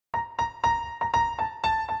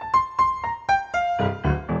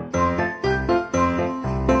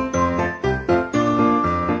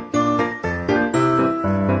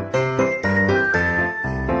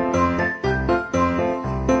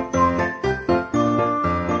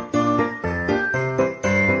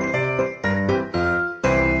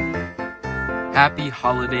Happy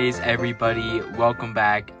holidays, everybody. Welcome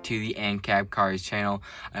back to the ANCAP Cars channel.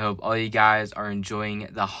 I hope all you guys are enjoying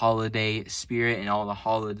the holiday spirit and all the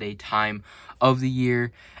holiday time of the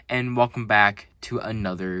year. And welcome back to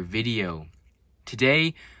another video.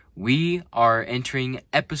 Today, we are entering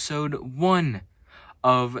episode 1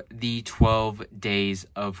 of the 12 Days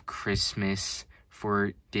of Christmas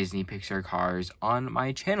for Disney Pixar Cars on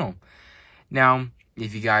my channel. Now,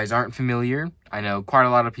 if you guys aren't familiar, I know quite a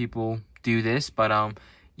lot of people do this, but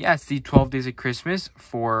yeah, it's the 12 Days of Christmas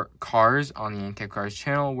for Cars on the ANCAP Cars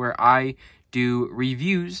channel, where I do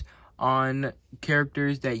reviews on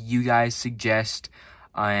characters that you guys suggest,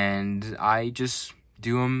 and I just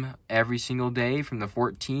do them every single day from the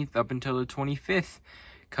 14th up until the 25th,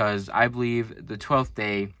 because I believe the 12th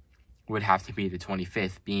day would have to be the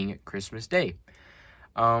 25th, being Christmas Day.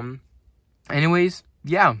 Anyways,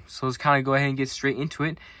 yeah, so let's kind of go ahead and get straight into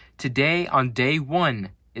it. Today, on day 1,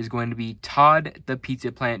 is going to be Todd the Pizza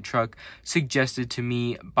Planet truck, suggested to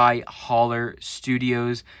me by Holler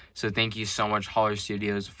Studios. So thank you so much, Holler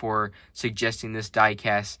Studios, for suggesting this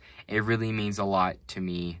diecast. It really means a lot to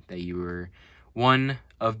me that you were one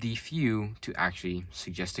of the few to actually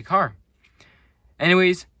suggest a car.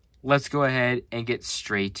 Anyways, let's go ahead and get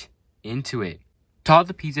straight into it. Todd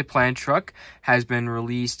the Pizza Planet truck has been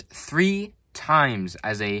released 3 times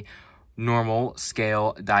as a normal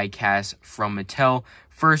scale diecast from Mattel.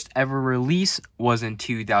 First ever release was in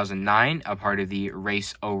 2009, a part of the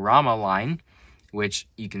Race-O-Rama line, which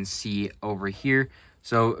you can see over here.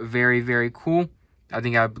 So very, very cool. I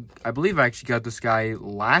think I believe I actually got this guy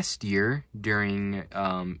last year during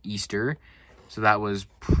Easter, so that was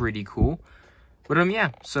pretty cool. But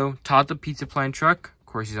yeah, so Todd the Pizza Planet truck. Of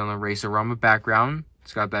course, he's on the Race-O-Rama background.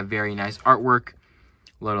 It's got that very nice artwork,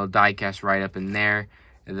 little diecast right up in there.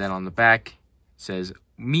 And then on the back, it says,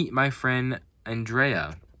 "Meet my friend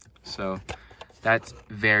Andrea." So that's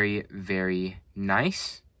very, very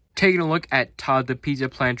nice. Taking a look at Todd the Pizza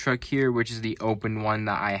Planet truck here, which is the open one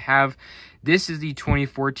that I have. This is the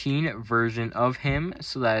 2014 version of him,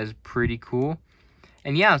 so that is pretty cool.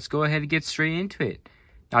 And yeah, let's go ahead and get straight into it.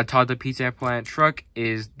 Now, Todd the Pizza Planet truck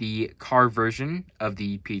is the car version of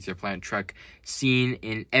the Pizza Planet truck seen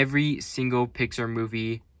in every single Pixar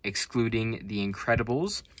movie, excluding The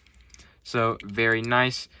Incredibles. So very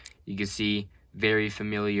nice. You can see very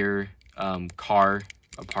familiar car,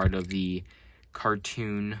 a part of the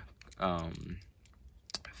cartoon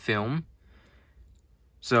film.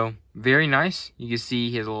 So very nice. You can see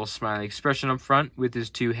he has a little smiley expression up front with his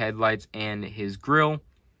 2 headlights and his grille.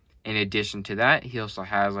 In addition to that, he also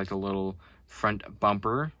has like a little front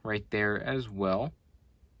bumper right there as well.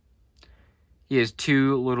 He has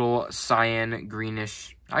 2 little cyan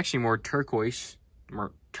greenish, actually more turquoise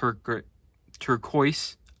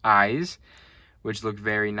eyes, which look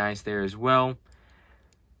very nice there as well.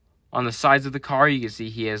 On the sides of the car, you can see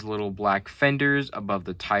he has little black fenders above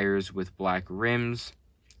the tires with black rims,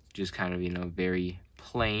 just kind of, you know, very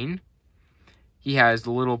plain. He has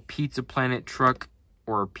the little Pizza Planet truck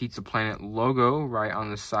or Pizza Planet logo right on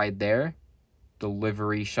the side there. The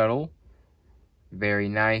livery shuttle. Very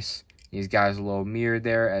nice. He's got his little mirror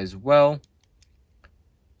there as well.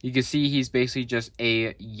 You can see he's basically just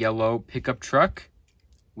a yellow pickup truck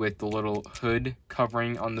with the little hood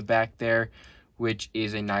covering on the back there, which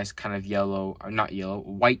is a nice kind of yellow, or not yellow,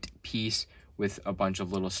 white piece with a bunch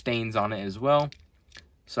of little stains on it as well.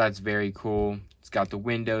 So that's very cool. It's got the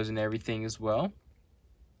windows and everything as well.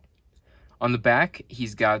 On the back,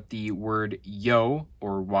 he's got the word YO,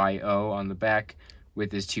 or Y-O, on the back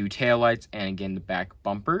with his 2 taillights and again the back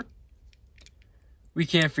bumper. We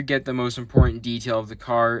can't forget the most important detail of the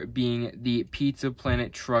car being the Pizza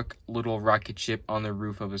Planet truck little rocket ship on the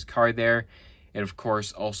roof of his car there. It, of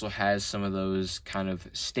course, also has some of those kind of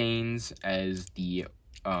stains as the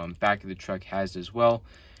back of the truck has as well,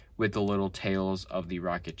 with the little tails of the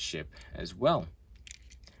rocket ship as well.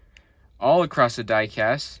 All across the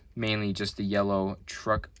diecast, mainly just the yellow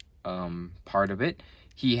truck part of it,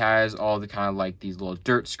 he has all the kind of like these little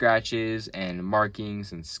dirt scratches and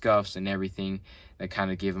markings and scuffs and everything that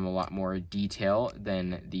kind of give him a lot more detail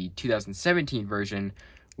than the 2017 version,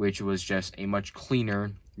 which was just a much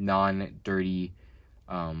cleaner, non-dirty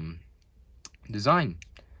design.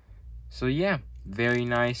 So yeah, very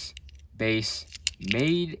nice base,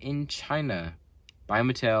 made in China by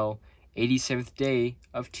Mattel, 87th day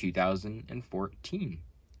of 2014.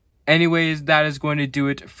 Anyways, that is going to do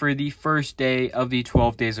it for the first day of the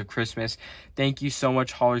 12 Days of Christmas. Thank you so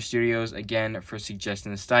much, Holler Studios, again, for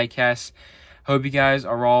suggesting this diecast. Hope you guys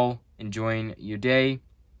are all enjoying your day,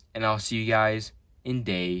 and I'll see you guys in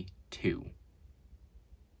day 2.